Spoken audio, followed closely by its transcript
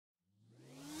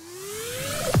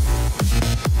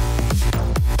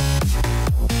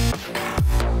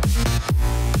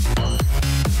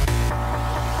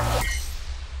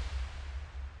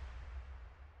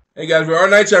guys, we're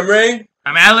Nights. I'm Ray.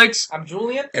 I'm Alex. I'm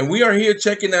Julien. And we are here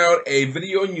checking out a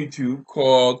video on YouTube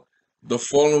called The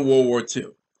Fallen of World War II.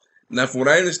 Now, from what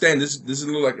I understand, this is a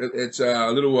little like it's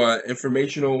a little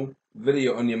informational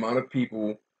video on the amount of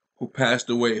people who passed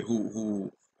away, who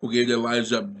gave their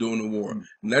lives up during the war.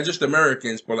 Not just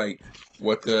Americans, but like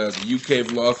what the UK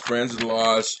have lost, France has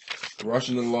lost, the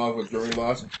Russians have lost, what Germany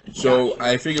lost. So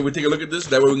I figured we'd take a look at this.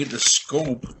 That way we get the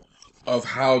scope of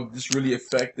how this really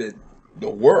affected the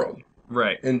world.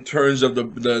 Right. In terms of the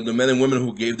men and women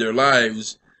who gave their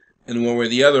lives in one way or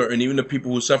the other, and even the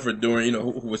people who suffered during,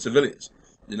 who were civilians,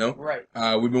 Right.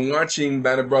 We've been watching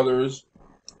Band of Brothers.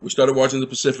 We started watching The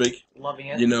Pacific. Loving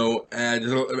it.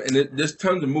 And there's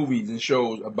tons of movies and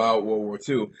shows about World War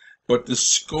II. But the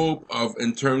scope of,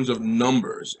 in terms of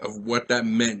numbers, of what that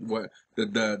meant, what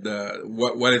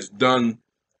it's done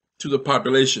to the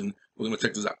population, we're gonna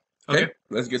check this out. Okay.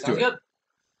 Let's get to it. Good.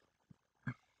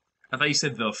 I thought you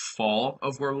said the fall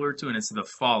of World War II, and it's the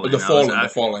fallen. The fallen.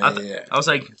 Yeah. I was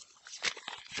like,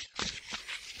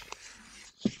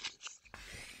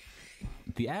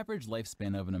 the average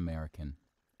lifespan of an American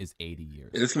is 80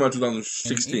 years. This came out in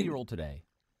 2016. An 80-year-old today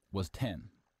was 10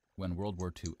 when World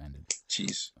War II ended.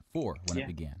 Jeez. 4 when it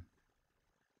began.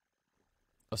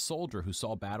 A soldier who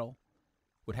saw battle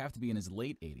would have to be in his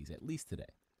late 80s, at least today.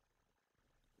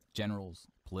 Generals,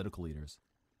 political leaders,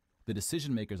 the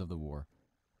decision makers of the war,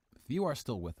 few are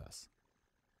still with us.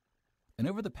 And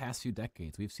over the past few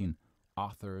decades, we've seen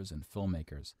authors and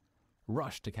filmmakers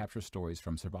rush to capture stories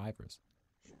from survivors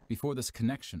before this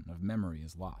connection of memory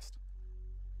is lost.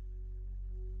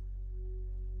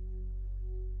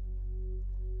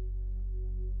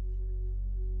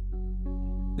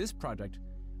 This project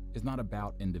is not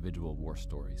about individual war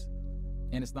stories,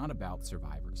 and it's not about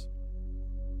survivors.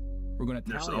 We're going to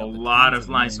there's tally a up the lot tens of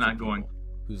lines millions not going.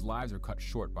 whose lives were cut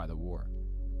short by the war,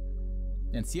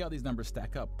 and see how these numbers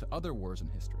stack up to other wars in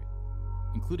history,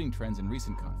 including trends in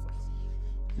recent conflicts.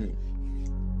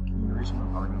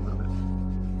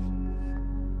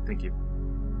 Thank you.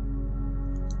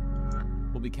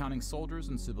 We'll be counting soldiers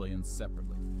and civilians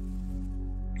separately.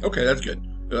 Okay, that's good.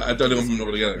 I thought they were moving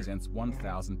over together. Represents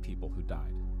 1,000 people who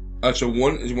died. So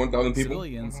 1,000 people?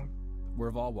 Civilians were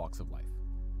of all walks of life.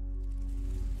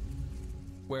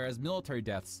 Whereas military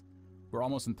deaths were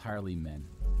almost entirely men.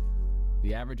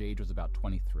 The average age was about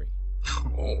 23.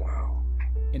 Oh, wow.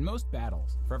 In most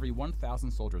battles, for every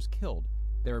 1,000 soldiers killed,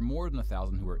 there are more than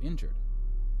 1,000 who are injured.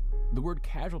 The word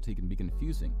casualty can be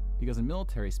confusing because in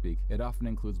military speak, it often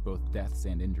includes both deaths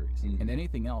and injuries, and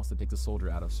anything else that takes a soldier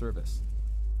out of service.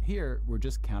 Here, we're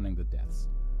just counting the deaths,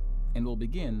 and we'll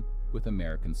begin with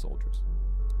American soldiers.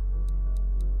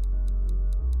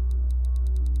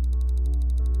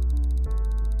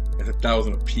 That's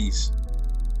 1,000 apiece.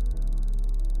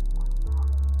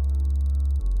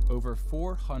 Over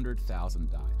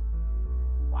 400,000 died.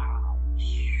 Wow.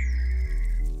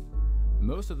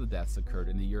 Most of the deaths occurred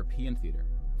in the European theater,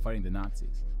 fighting the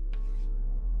Nazis.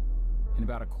 And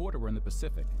about a quarter were in the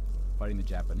Pacific, fighting the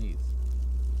Japanese.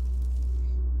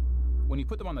 When you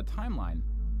put them on the timeline,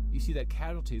 you see that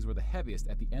casualties were the heaviest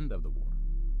at the end of the war.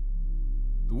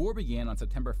 The war began on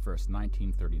September 1st,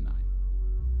 1939.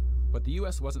 But the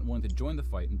US wasn't willing to join the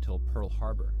fight until Pearl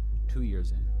Harbor, 2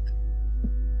 years in.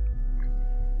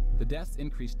 The deaths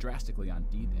increased drastically on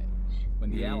D-Day, when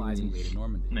the Allies invaded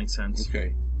Normandy. Makes sense.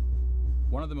 Okay.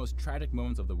 One of the most tragic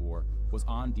moments of the war was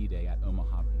on D-Day at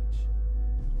Omaha Beach,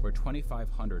 where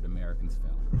 2,500 Americans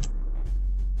fell.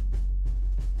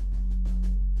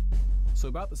 So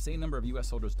about the same number of US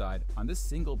soldiers died on this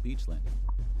single beach landing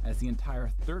as the entire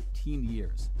 13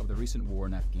 years of the recent war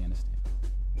in Afghanistan.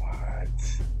 What?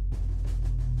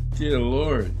 Dear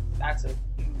Lord. That's a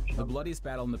huge The bloodiest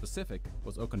battle in the Pacific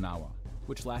was Okinawa,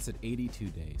 which lasted 82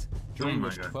 days, during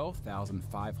which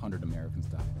 12,500 Americans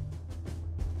died.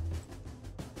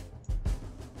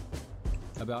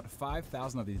 About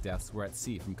 5,000 of these deaths were at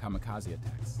sea from kamikaze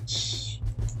attacks.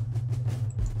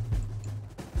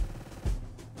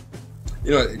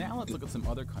 Now let's look at some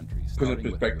other countries. Put it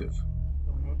in perspective.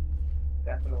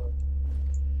 Definitely.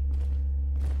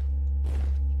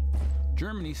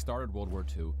 Germany started World War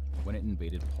II when it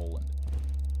invaded Poland.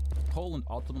 Poland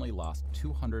ultimately lost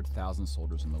 200,000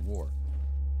 soldiers in the war.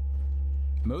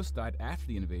 Most died after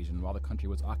the invasion while the country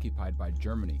was occupied by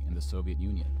Germany and the Soviet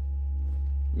Union.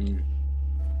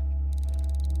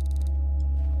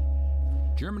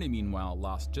 Germany, meanwhile,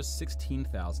 lost just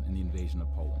 16,000 in the invasion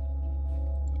of Poland.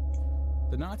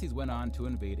 The Nazis went on to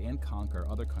invade and conquer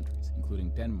other countries,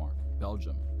 including Denmark,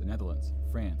 Belgium, the Netherlands,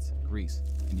 France, Greece,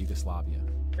 and Yugoslavia.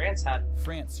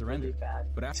 France surrendered, really bad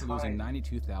but after losing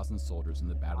 92,000 soldiers in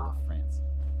the Battle of France.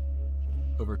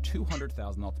 over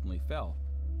 200,000 ultimately fell,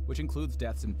 which includes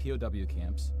deaths in POW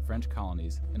camps, French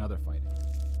colonies, and other fighting.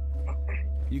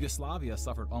 Yugoslavia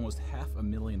suffered almost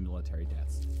 500,000 military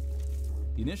deaths.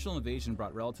 The initial invasion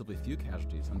brought relatively few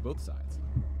casualties on both sides,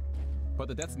 but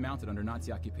the deaths mounted under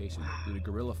Nazi occupation due to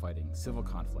guerrilla fighting, civil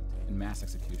conflict, and mass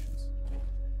executions.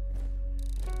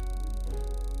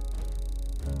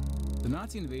 The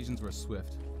Nazi invasions were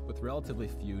swift, with relatively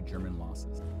few German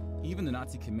losses. Even the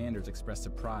Nazi commanders expressed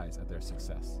surprise at their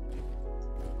success.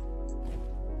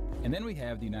 And then we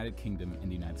have the United Kingdom and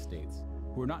the United States,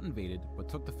 who were not invaded but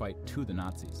took the fight to the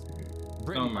Nazis.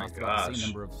 Britain lost about the same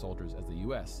number of soldiers as the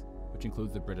US, which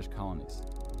includes the British colonies.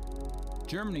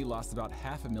 Germany lost about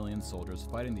 500,000 soldiers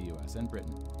fighting the US and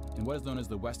Britain in what is known as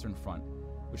the Western Front,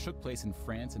 which took place in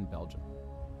France and Belgium.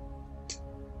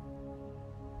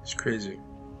 It's crazy.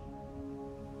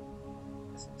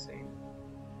 That's insane.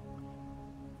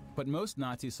 But most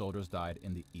Nazi soldiers died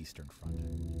in the Eastern Front.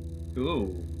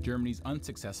 Ooh. Germany's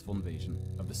unsuccessful invasion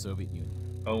of the Soviet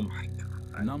Union. Oh my god.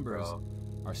 The numbers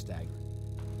are staggering.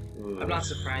 I'm not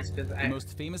surprised because The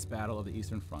most famous battle of the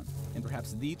Eastern Front, and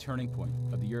perhaps the turning point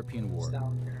of the European war,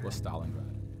 was Stalingrad.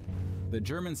 The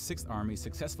German 6th Army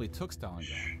successfully took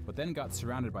Stalingrad, but then got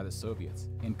surrounded by the Soviets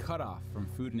and cut off from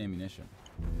food and ammunition.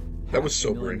 That was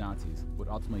 500,000 sobering. Nazis would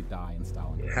ultimately die in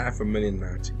Stalingrad. 500,000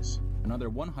 Nazis. Another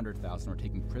 100,000 were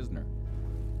taken prisoner,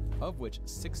 of which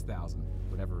 6,000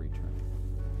 would ever return.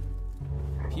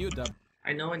 POW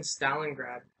I know in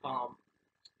Stalingrad,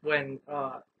 when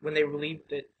they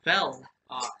relieved it fell,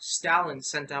 Stalin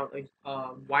sent out a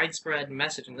widespread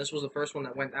message, and this was the first one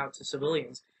that went out to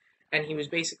civilians, and he was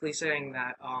basically saying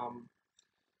that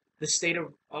the state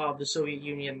of the Soviet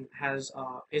Union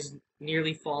is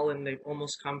nearly fallen. They've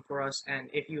almost come for us, and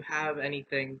if you have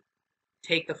anything,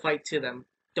 take the fight to them.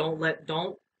 Don't let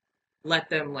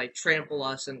them like trample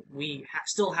us, and we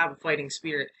still have a fighting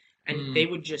spirit. And they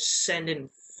would just send in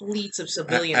fleets of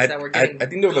civilians that were getting I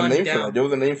think there was a gunned name for down. that. There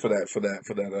was a name for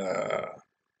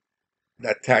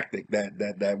that tactic,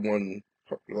 that one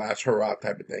last hurrah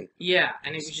type of thing. Yeah,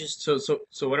 and it was just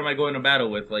So what am I going to battle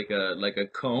with? Like a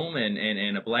comb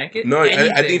and a blanket? No, I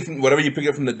Anything. think from whatever you pick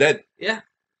up from the dead. yeah.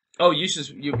 Oh,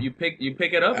 you pick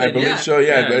it up. I and- believe yeah. so.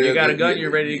 Yeah, you got a gun.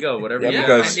 You're ready to go. Whatever. Yeah, you Yeah,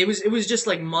 got. because- and it was just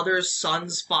like mothers,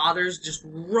 sons, fathers, just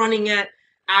running at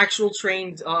actual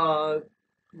trained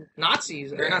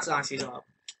Nazis or not Nazis.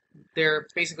 They're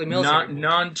basically military,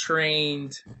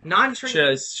 Non-trained. non-trained,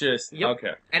 Just. Yep.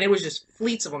 Okay. and it was just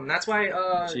fleets of them. That's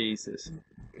why Jesus.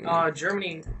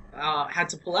 Germany had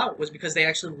to pull out, was because they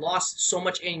actually lost so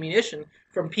much ammunition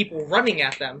from people running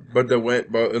at them. But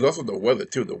it's also the weather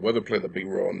too. The weather played a big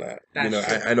role in that. That's You know,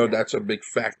 true. I know that's a big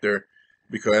factor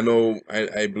because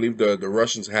I believe the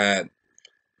Russians had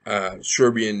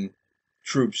Serbian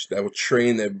troops that would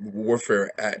train at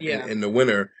warfare Yeah. in the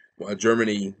winter, while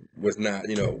Germany was not,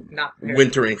 Not prepared.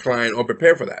 winter inclined or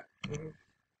prepared for that.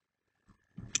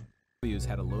 POWs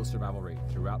had a low survival rate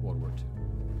throughout World War II,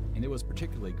 and it was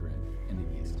particularly grim in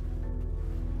the East.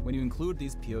 When you include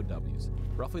these POWs,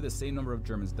 roughly the same number of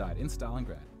Germans died in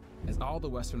Stalingrad as all the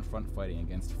Western Front fighting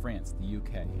against France, the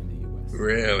UK, and the US.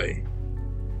 Really?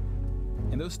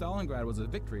 And though Stalingrad was a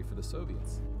victory for the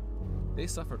Soviets, they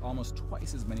suffered almost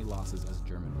twice as many losses as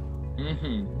Germany.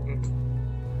 Mm-hmm.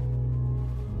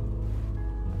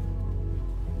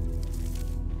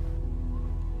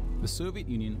 The Soviet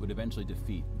Union would eventually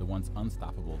defeat the once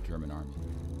unstoppable German army,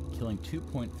 killing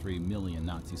 2.3 million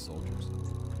Nazi soldiers.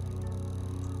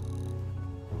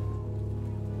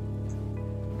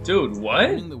 Dude, what?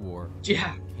 Winning the war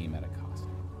Yeah. came at a cost.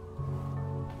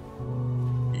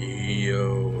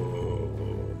 Yo.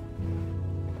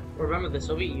 Remember, the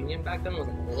Soviet Union back then was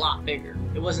a lot bigger.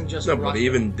 It wasn't just No, Russia. but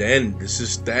even then, this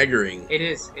is staggering. It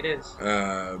is. It is.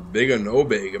 Big or no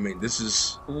big. I mean, this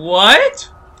is.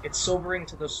 What? It's sobering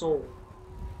to the soul.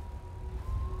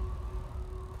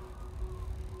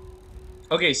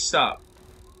 Okay, stop.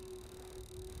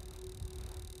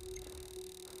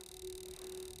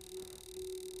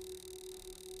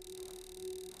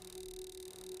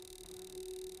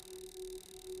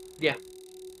 Yeah.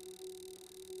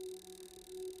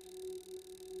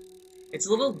 It's a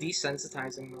little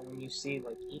desensitizing though when you see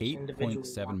like each individual.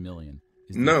 8.7 million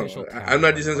is the No, official tally I'm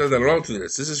not by the desensitized Russian at all government. to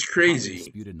this. This is Highly crazy.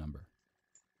 disputed number.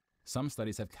 Some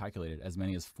studies have calculated as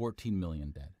many as 14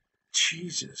 million dead.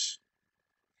 Jesus.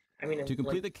 I mean, To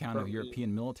complete like, the count for of me,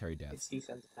 European military it's deaths,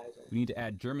 desensitizing. we need to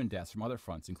add German deaths from other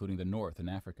fronts, including the North and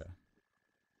Africa,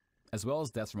 as well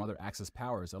as deaths from other Axis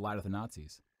powers allied with the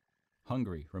Nazis: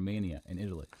 Hungary, Romania, and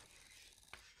Italy.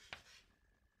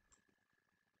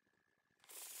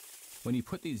 When you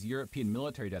put these European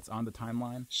military deaths on the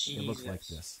timeline, it looks like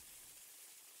Jesus. this.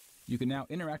 You can now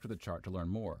interact with the chart to learn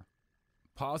more.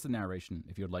 Pause the narration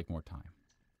if you would like more time.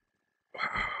 Wow,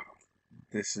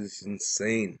 this is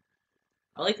insane.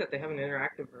 I like that they have an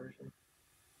interactive version.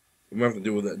 We might have to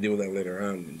deal with that later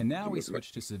on. And now we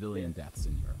switch to civilian deaths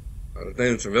in Europe. The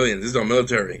thing is civilians. This is our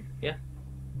military. Yeah.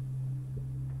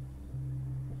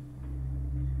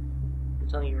 I'm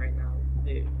telling you right now,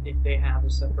 if they have a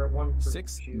separate one for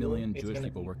 6 Jew, million it's Jewish gonna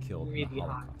people be were killed in really the hot.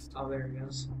 Holocaust. Oh, there it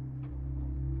goes.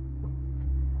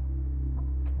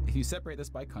 If you separate this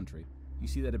by country, you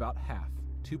see that about half,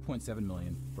 2.7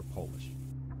 million, were Polish.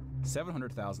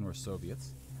 700,000 were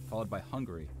Soviets, followed by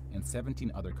Hungary and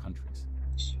 17 other countries.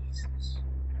 Jesus.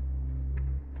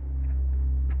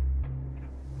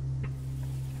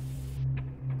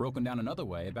 Broken down another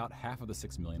way, about half of the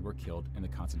 6 million were killed in the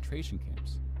concentration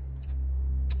camps.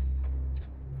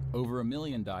 Over 1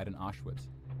 million died in Auschwitz.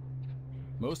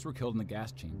 Most were killed in the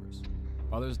gas chambers.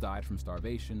 Others died from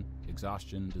starvation,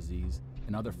 exhaustion, disease,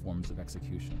 and other forms of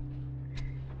execution.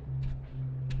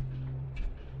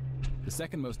 The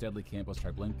second most deadly camp was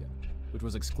Treblinka, which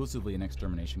was exclusively an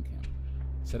extermination camp,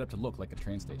 set up to look like a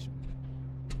train station.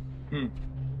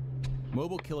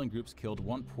 Mobile killing groups killed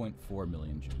 1.4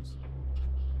 million Jews.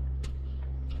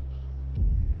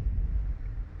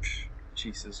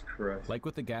 Jesus Christ. Like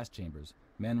with the gas chambers,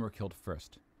 men were killed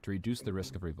first to reduce the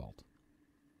risk of revolt.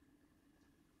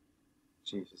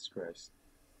 Jesus Christ.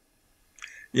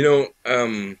 You know,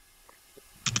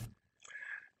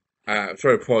 I'm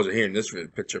sorry to pause it here in this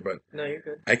picture, but No, you're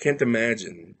good. I can't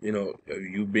imagine, you know,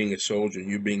 you being a soldier,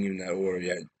 you being in that order, you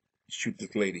had shoot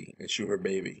this lady and shoot her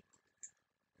baby,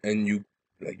 and you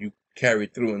carry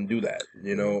through and do that,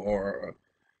 you know, or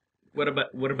What about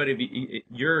if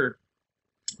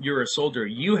you're a soldier?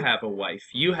 You have a wife.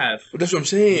 You have. but that's what I'm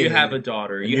saying. You have a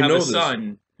daughter. And You you have know a this.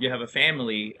 son. You have a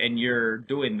family, and you're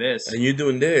doing this. And you're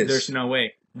doing this. There's no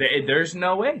way. There's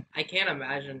no way. I can't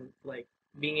imagine, like,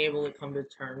 being able to come to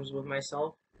terms with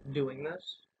myself doing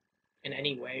this in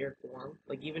any way or form.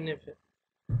 Like, even if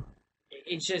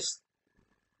it's just...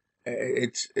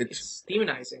 It's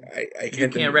demonizing. I You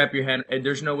can't wrap your hand.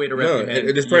 There's no way to wrap no, your hand.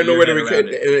 there's probably no your way to head recover.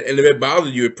 around it. And if it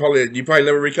bothered you, you probably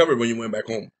never recovered when you went back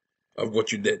home of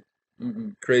what you did.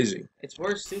 Mm-mm. Crazy. It's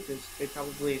worse, too, because they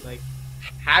probably, like,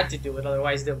 had to do it.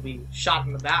 Otherwise, they'll be shot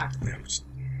in the back. That's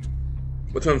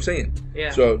what I'm saying.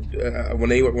 Yeah. So when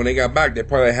they got back, they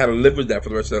probably had to live with that for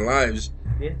the rest of their lives.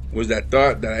 Yeah. Was that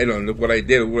thought that I don't know what I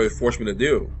did, what it forced me to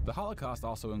do? The Holocaust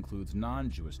also includes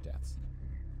non-Jewish deaths.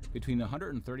 Between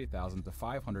 130,000 to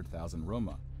 500,000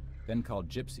 Roma, then called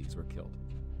Gypsies, were killed.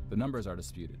 The numbers are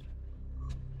disputed.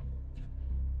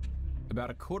 About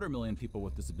 250,000 people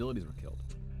with disabilities were killed.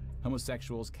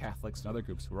 Homosexuals, Catholics, and other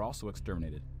groups were also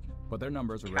exterminated, but their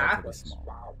numbers were relatively Catholics. small.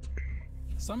 Wow.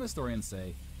 Some historians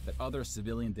say that other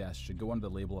civilian deaths should go under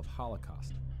the label of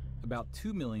Holocaust. About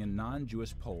 2 million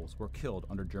non-Jewish Poles were killed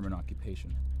under German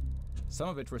occupation, some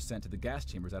of which were sent to the gas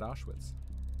chambers at Auschwitz.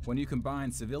 When you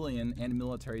combine civilian and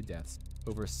military deaths,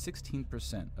 over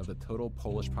 16% of the total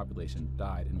Polish population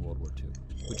died in World War II,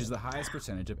 which is the highest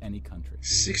percentage of any country.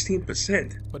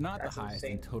 16%. But not That's the highest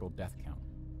insane. in total death count.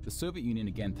 The Soviet Union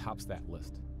again tops that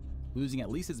list, losing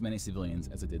at least as many civilians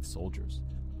as it did soldiers,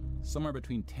 somewhere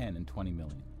between 10 and 20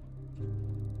 million.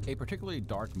 A particularly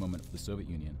dark moment for the Soviet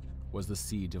Union was the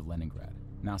siege of Leningrad,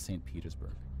 now St.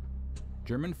 Petersburg.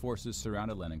 German forces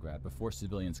surrounded Leningrad before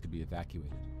civilians could be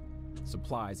evacuated.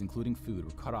 Supplies, including food,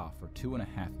 were cut off for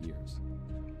 2.5 years.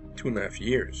 2.5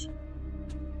 years.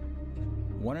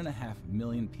 1.5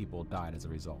 million people died as a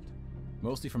result,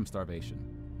 mostly from starvation,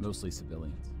 mostly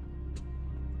civilians.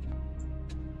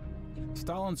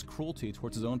 Stalin's cruelty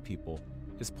towards his own people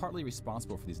is partly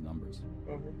responsible for these numbers.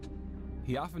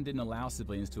 He often didn't allow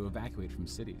civilians to evacuate from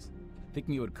cities,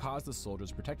 thinking it would cause the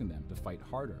soldiers protecting them to fight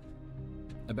harder.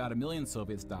 About 1 million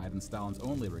Soviets died in Stalin's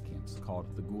own labor camps, called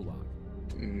the Gulag.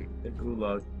 The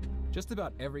Gulag. Just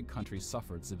about every country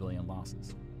suffered civilian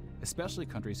losses, especially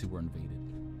countries who were invaded.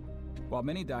 While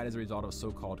many died as a result of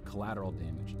so-called collateral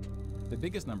damage, the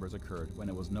biggest numbers occurred when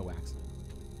it was no accident.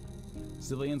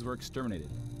 Civilians were exterminated,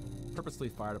 purposely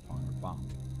fired upon or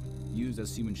bombed, used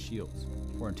as human shields,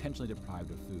 or intentionally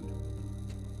deprived of food.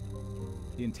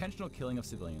 The intentional killing of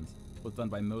civilians was done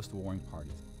by most warring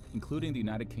parties, including the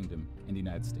United Kingdom and the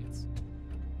United States.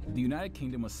 The United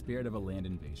Kingdom was spared of a land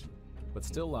invasion, but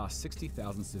still lost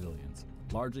 60,000 civilians,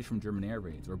 largely from German air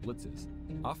raids or blitzes,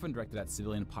 often directed at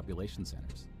civilian population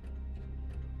centers.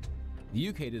 The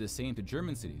UK did the same to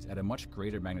German cities at a much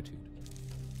greater magnitude,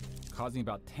 causing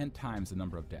about 10 times the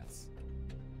number of deaths.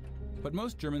 But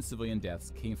most German civilian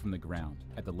deaths came from the ground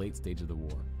at the late stage of the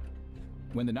war.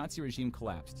 When the Nazi regime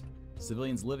collapsed,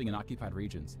 civilians living in occupied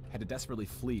regions had to desperately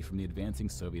flee from the advancing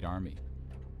Soviet army.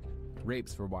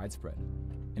 Rapes were widespread,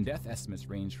 and death estimates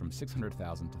ranged from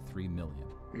 600,000 to 3 million.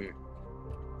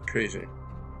 Crazy.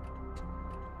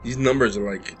 These numbers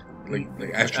are like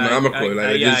astronomical.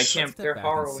 They're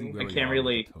harrowing. I can't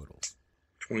relate.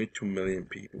 22 million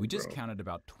people. We just counted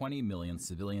about 20 million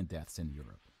civilian deaths in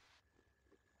Europe.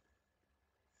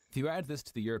 If you add this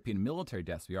to the European military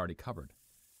deaths we already covered,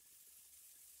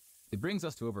 it brings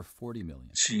us to over 40 million.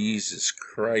 Jesus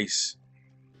Christ.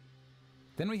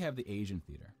 Then we have the Asian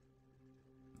theater.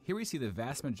 Here we see the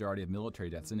vast majority of military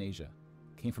deaths in Asia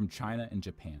came from China and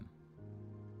Japan.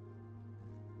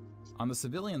 On the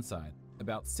civilian side,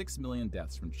 about 6 million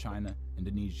deaths from China,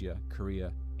 Indonesia,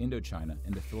 Korea, Indochina,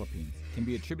 and the Philippines can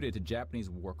be attributed to Japanese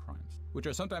war crimes, which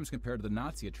are sometimes compared to the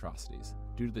Nazi atrocities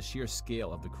due to the sheer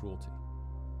scale of the cruelty.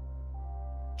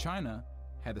 China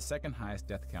had the second highest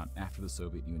death count after the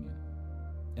Soviet Union.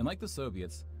 And like the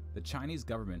Soviets, the Chinese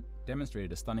government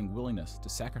demonstrated a stunning willingness to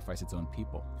sacrifice its own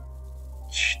people.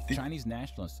 Chinese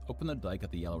nationalists opened the dike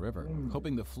at the Yellow River,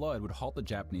 hoping the flood would halt the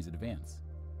Japanese advance.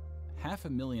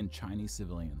 500,000 Chinese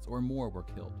civilians or more were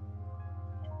killed,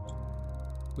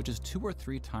 which is 2 or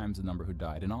 3 times the number who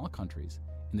died in all countries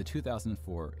in the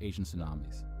 2004 Asian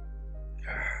tsunamis.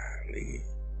 Golly.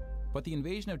 But the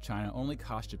invasion of China only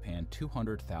cost Japan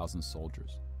 200,000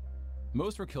 soldiers.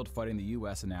 Most were killed fighting the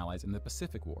US and allies in the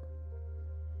Pacific War.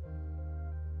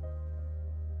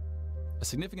 A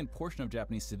significant portion of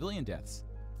Japanese civilian deaths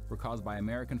were caused by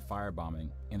American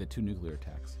firebombing and the 2 nuclear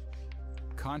attacks.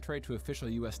 Contrary to official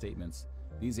US statements,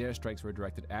 these airstrikes were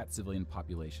directed at civilian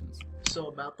populations. So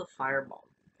about the firebomb,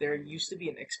 there used to be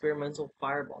an experimental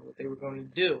firebomb that they were going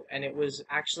to do, and it was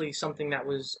actually something that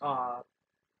was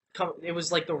it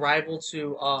was like the rival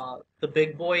to the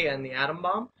Big Boy and the atom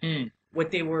bomb. What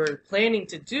they were planning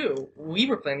to do,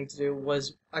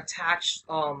 was attach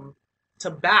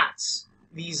to bats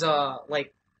these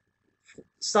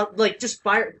just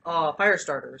fire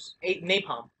starters,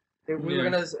 napalm. We were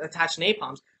going to attach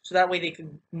napalms, so that way they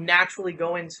could naturally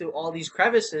go into all these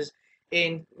crevices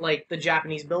in like the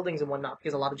Japanese buildings and whatnot,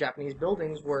 because a lot of Japanese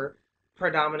buildings were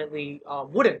predominantly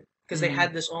wooden, because they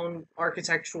had this own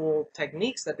architectural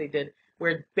techniques that they did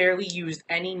where it barely used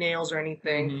any nails or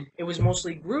anything. It was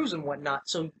mostly grooves and whatnot.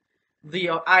 So the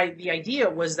idea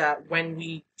was that when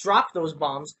we dropped those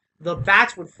bombs, the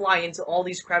bats would fly into all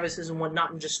these crevices and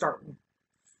whatnot and just start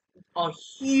a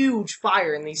huge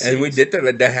fire in these cities. And we did that.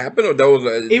 Like, that happened, or that was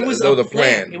a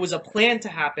plan. It was a plan to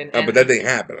happen. But that didn't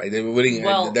happen. Like we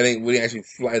didn't actually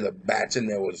fly the bats in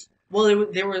there.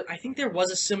 I think there was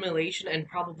a simulation and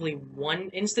probably one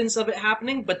instance of it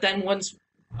happening. But then once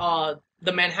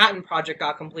the Manhattan Project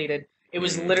got completed, it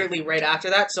was literally right after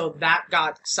that. So that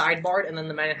got sidebarred, and then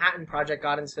the Manhattan Project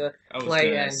got into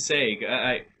play.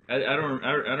 I don't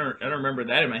remember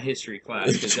that in my history class.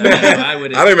 I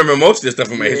don't remember most of this stuff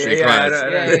in my history class.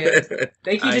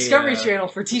 Thank you, Discovery Channel,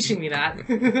 for teaching me that.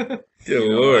 Good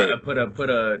Lord.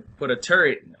 Put a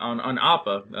turret on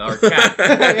Appa, our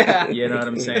cat. You know what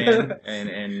I'm saying?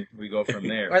 And we go from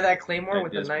there. Or that Claymore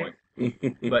with the knife.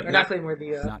 But not Claymore,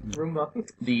 the Roomba.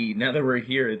 Now that we're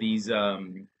here,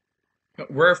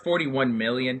 we're 41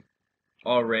 million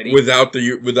already. Without the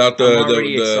I'm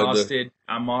already exhausted.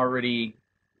 I'm already.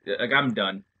 Like, I'm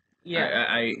done. Yeah.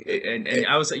 I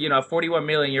was, 41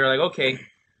 million. You're like, okay.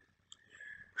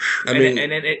 And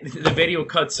then the video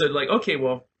cuts to like, okay,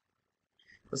 well,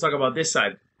 let's talk about this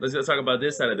side. Let's talk about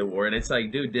this side of the war. And it's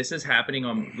like, dude, this is happening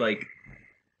on like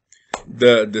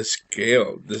the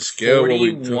scale.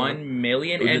 41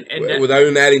 million, and without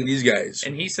even adding these guys.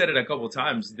 And he said it a couple of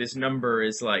times. This number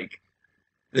is like,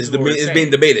 it's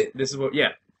being debated. This is what,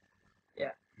 yeah.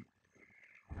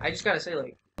 I just gotta say,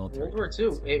 like, World War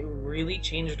II, it really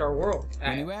changed our world.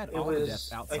 When you add all the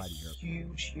deaths outside of Europe,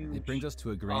 huge. It brings us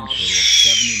to a grand total of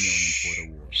 70 million for the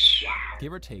war.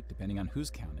 Give or take, depending on who's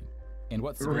counting, and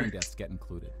what civilian deaths get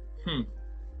included. More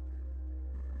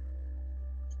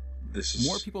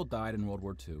people died in World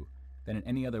War II than in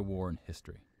any other war in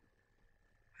history.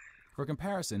 For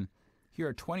comparison, here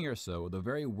are 20 or so of the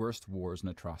very worst wars and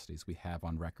atrocities we have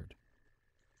on record.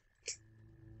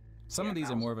 Some of these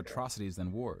are more of atrocities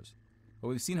than wars, but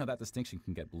we've seen how that distinction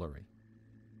can get blurry.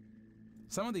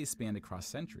 Some of these spanned across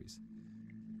centuries.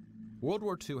 World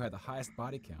War II had the highest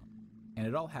body count, and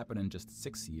it all happened in just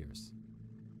 6 years.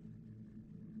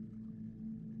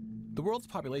 The world's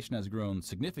population has grown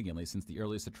significantly since the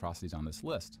earliest atrocities on this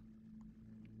list.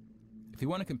 If you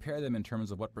want to compare them in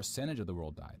terms of what percentage of the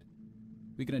world died,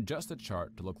 we can adjust the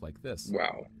chart to look like this.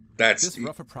 Wow. This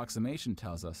rough approximation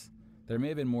tells us there may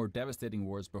have been more devastating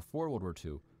wars before World War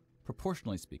II,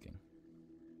 proportionally speaking.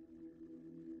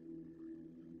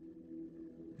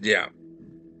 Yeah.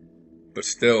 But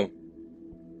still.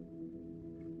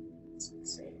 It's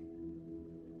insane.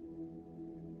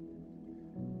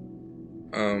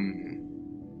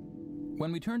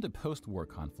 When we turn to post-war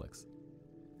conflicts,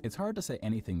 it's hard to say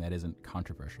anything that isn't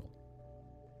controversial.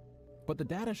 But the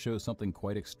data shows something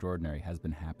quite extraordinary has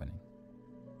been happening.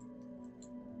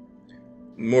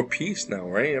 More peace now,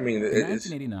 right? I mean, In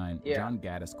 1989, Yeah. John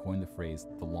Gaddis coined the phrase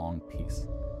the long peace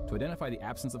to identify the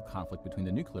absence of conflict between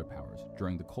the nuclear powers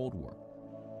during the Cold War.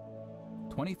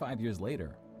 25 years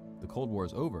later, the Cold War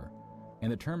is over,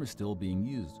 and the term is still being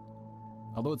used,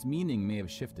 although its meaning may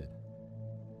have shifted.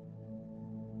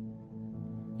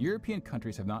 European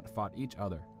countries have not fought each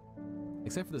other,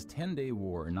 except for this 10-day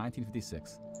war in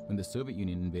 1956 when the Soviet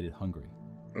Union invaded Hungary.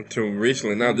 until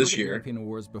recently, not When you this look at year. European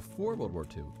wars before World War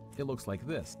II, it looks like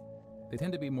this. They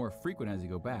tend to be more frequent as you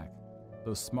go back,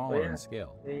 though smaller Oh, yeah. in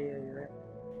scale. Yeah, you're right.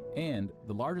 And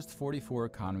the largest 44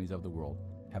 economies of the world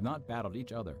have not battled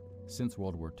each other since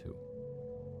World War II.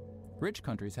 Rich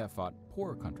countries have fought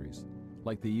poorer countries,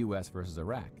 like the US versus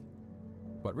Iraq,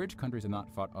 but rich countries have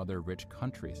not fought other rich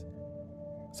countries.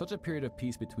 Such a period of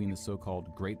peace between the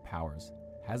so-called great powers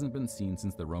hasn't been seen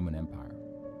since the Roman Empire.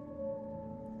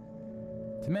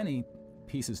 To many,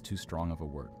 peace is too strong of a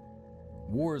word.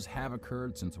 Wars have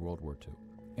occurred since World War II,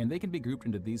 and they can be grouped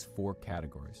into these 4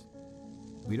 categories.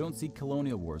 We don't see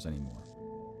colonial wars anymore.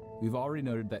 We've already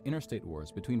noted that interstate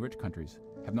wars between rich countries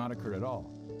have not occurred at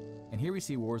all, and here we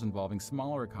see wars involving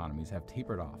smaller economies have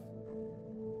tapered off.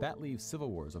 That leaves civil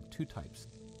wars of 2 types,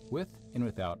 with and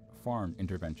without foreign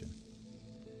intervention.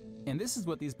 And this is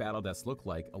what these battle deaths look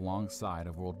like alongside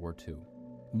of World War II.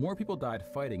 More people died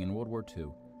fighting in World War II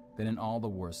than in all the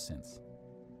wars since.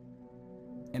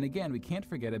 And again, we can't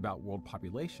forget about world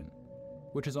population,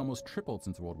 which has almost tripled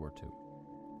since World War II.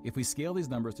 If we scale these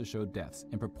numbers to show deaths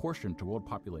in proportion to world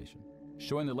population,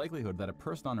 showing the likelihood that a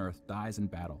person on Earth dies in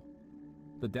battle,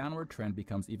 the downward trend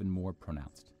becomes even more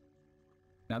pronounced.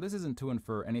 Now, this isn't to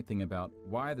infer anything about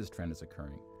why this trend is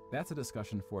occurring. That's a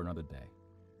discussion for another day.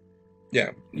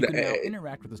 Yeah. You can now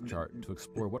interact with this chart to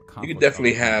explore what You conflicts could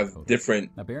definitely are have coded. different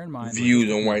Now, bear in mind,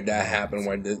 views on why that happened,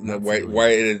 why it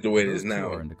is the way it is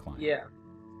now. Are in decline. Yeah.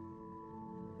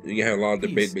 You can have a lot of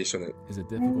debate Peace based on it. is a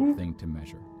difficult thing to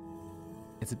measure.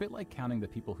 It's a bit like counting the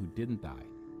people who didn't die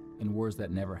in wars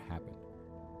that never happened.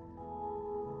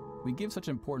 We give such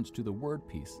importance to the word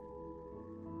peace,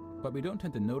 but we don't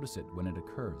tend to notice it when it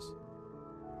occurs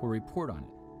or report on it.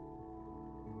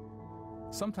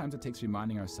 Sometimes it takes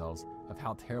reminding ourselves of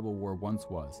how terrible war once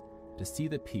was to see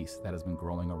the peace that has been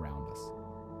growing around us.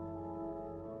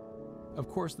 Of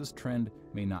course, this trend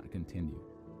may not continue,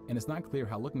 and it's not clear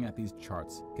how looking at these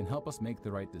charts can help us make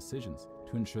the right decisions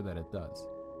to ensure that it does.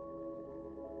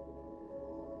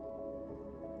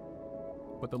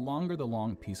 But the longer the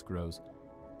long peace grows,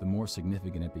 the more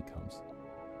significant it becomes.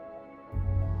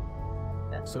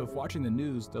 So if watching the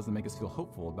news doesn't make us feel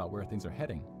hopeful about where things are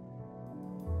heading,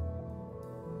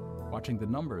 watching the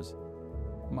numbers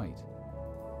might.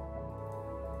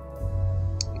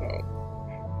 No.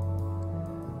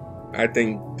 I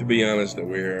think, to be honest, that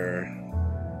we're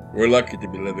lucky to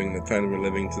be living the time we're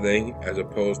living today, as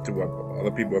opposed to what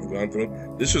other people have gone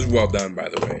through. This was well done, by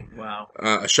the way. Wow.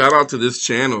 A shout out to this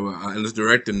channel and this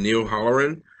director, Neil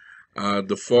Halloran,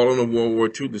 The Fallen of World War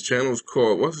II. The channel is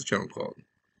called, what's the channel called?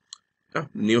 Oh,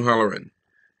 Neil Halloran.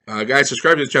 Guys,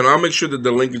 subscribe to the channel. I'll make sure that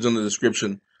the link is in the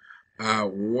description.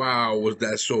 Wow, was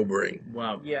that sobering.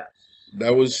 Wow. Yes.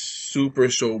 That was super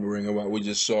sobering of what we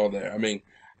just saw there. I mean,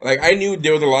 like, I knew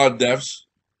there was a lot of deaths.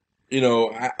 You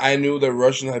know, I knew the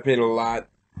Russians had paid a lot.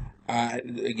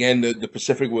 Again, the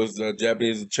Pacific was the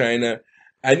Japanese and China.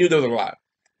 I knew there was a lot.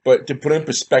 But to put in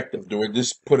perspective,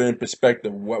 just put in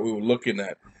perspective what we were looking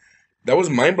at, that was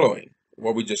mind-blowing,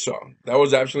 what we just saw. That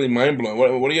was absolutely mind-blowing.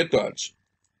 What are your thoughts?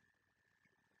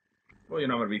 Well, you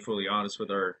know, I'm going to be fully honest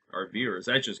with our viewers.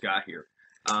 I just got here.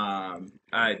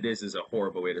 This is a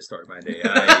horrible way to start my day.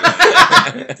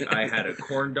 I had a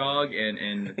corn dog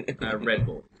and a Red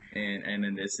Bull. And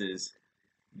then this is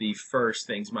the first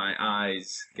things my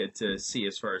eyes get to see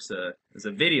as far as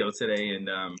a video today. And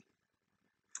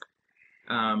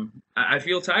I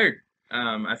feel tired.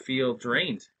 I feel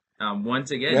drained.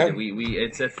 Once again, Yeah. we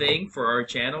it's a thing for our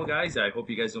channel, guys. I hope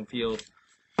you guys don't feel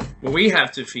what we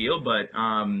have to feel, but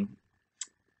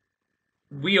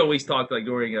we always talk like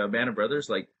during Band of Brothers,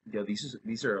 like, yo,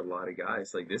 these are a lot of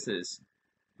guys. Like, this is,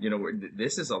 you know,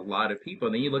 this is a lot of people.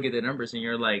 And then you look at the numbers and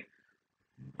you're like,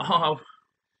 oh,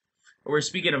 we're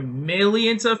speaking of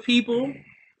millions of people,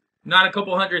 not a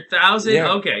couple 100,000.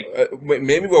 Yeah. Okay,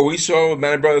 Maybe what we saw with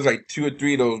Man Brothers, like 2 or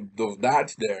 3 of those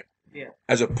dots there. Yeah.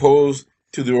 As opposed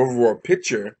to the overall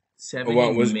picture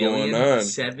what was going on.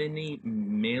 70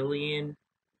 million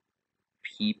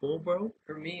people, bro.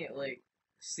 For me, like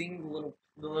seeing the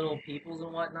little peoples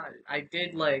and whatnot, I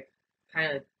did like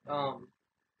kind of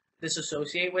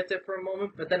disassociate with it for a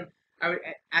moment, but then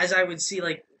as I would see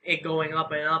like it going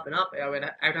up and up and up,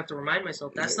 I'd have to remind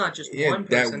myself that's not just one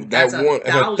person. That's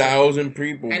 1,000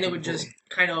 people, and it would just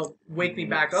kind of wake me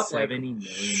back up. 70 million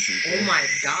people. Oh my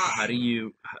god! How do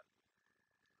you?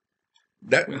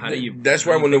 That's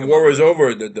why when the war was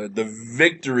over, the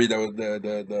victory,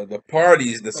 the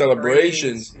parties, the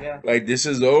celebrations, like this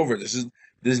is over.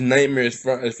 This nightmare is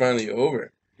finally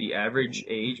over. The average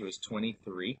age was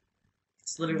 23.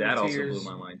 It's literally that 2 also years.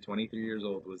 blew my mind. 23 years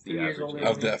old was the 2 years average old, age.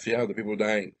 Of death, yeah, the people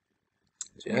dying.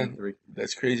 23. Yeah,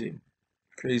 that's crazy.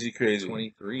 Crazy.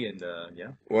 23 and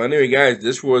yeah. Well, anyway, guys,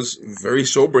 this was very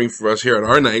sobering for us here at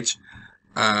our nights.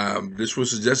 This was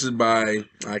suggested by,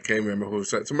 I can't remember who.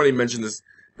 Somebody mentioned this,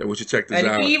 that we should check this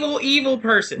out. An evil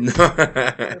person.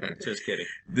 Just kidding.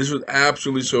 This was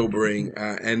absolutely sobering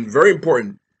and very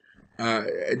important.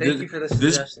 Thank you for the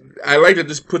suggestion. I like that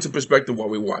this puts in perspective what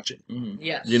we're watching. Mm-hmm.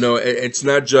 Yes. You know, it's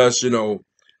not just,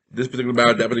 this particular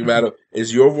battle, that particular battle.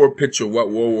 It's the overall picture of what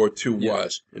World War II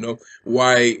was. You know,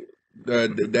 why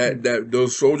that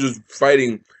those soldiers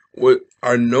fighting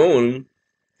are known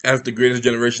as the greatest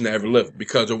generation that ever lived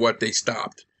because of what they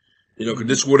stopped. You know, because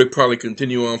this would have probably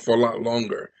continued on for a lot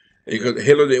longer. Because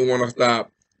Hitler didn't want to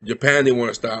stop. Japan didn't want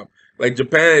to stop. Like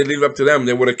Japan, leave it up to them.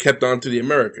 They would have kept on to the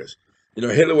Americas. You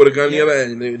know, Hitler would have gone the other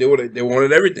end. They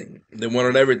wanted everything. They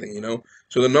wanted everything, you know.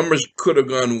 So the numbers could have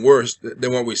gone worse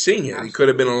than what we're seeing here. It could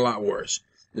have been a lot worse,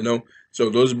 you know. So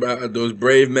those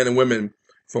brave men and women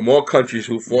from all countries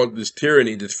who fought this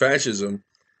tyranny, this fascism,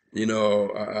 you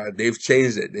know, they've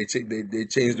changed it. They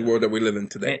changed the world that we live in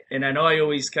today. And I know I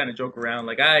always kind of joke around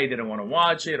like I didn't want to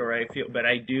watch it, or I feel, but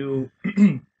I do.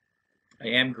 I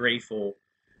am grateful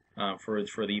for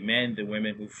the men, the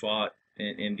women who fought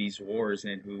in these wars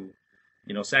and who,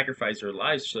 you know, sacrificed their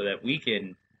lives so that we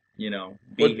can, you know,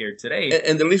 be here today.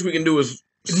 And the least we can do is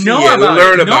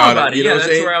learn about it. You know that's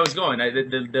where I was going.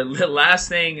 The last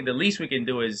thing, the least we can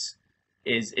do is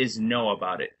know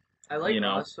about it. I like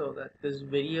also that this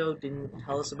video didn't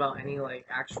tell us about any like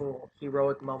actual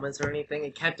heroic moments or anything.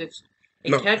 It kept its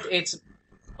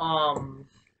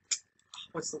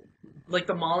what's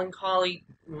the melancholy,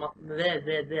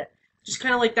 just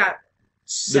kind of like that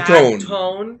sad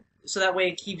tone, so that way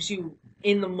it keeps you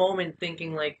in the moment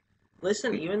thinking like,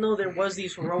 listen, even though there was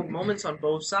these heroic moments on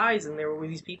both sides and there were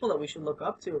these people that we should look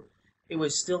up to, it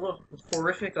was still a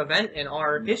horrific event in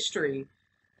our history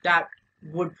that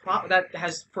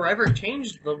has forever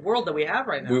changed the world that we have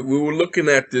right now. We were looking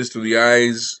at this through the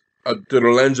eyes, through the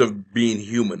lens of being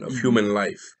human, of human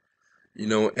life, you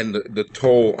know, and the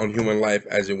toll on human life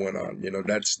as it went on. You know,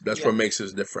 that's what makes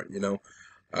us different. You know.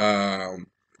 Well,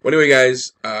 anyway,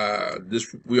 guys,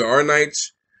 we are our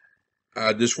nights.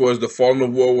 This was the Fallen of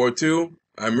World War II.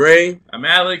 I'm Ray. I'm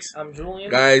Alex. I'm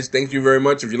Julien. Guys, thank you very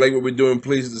much. If you like what we're doing,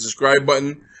 please hit the subscribe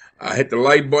button. Hit the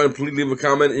like button. Please leave a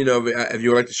comment. You know, if you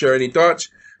would like to share any thoughts.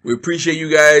 We appreciate you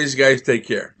guys. Guys, take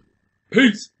care.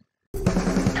 Peace.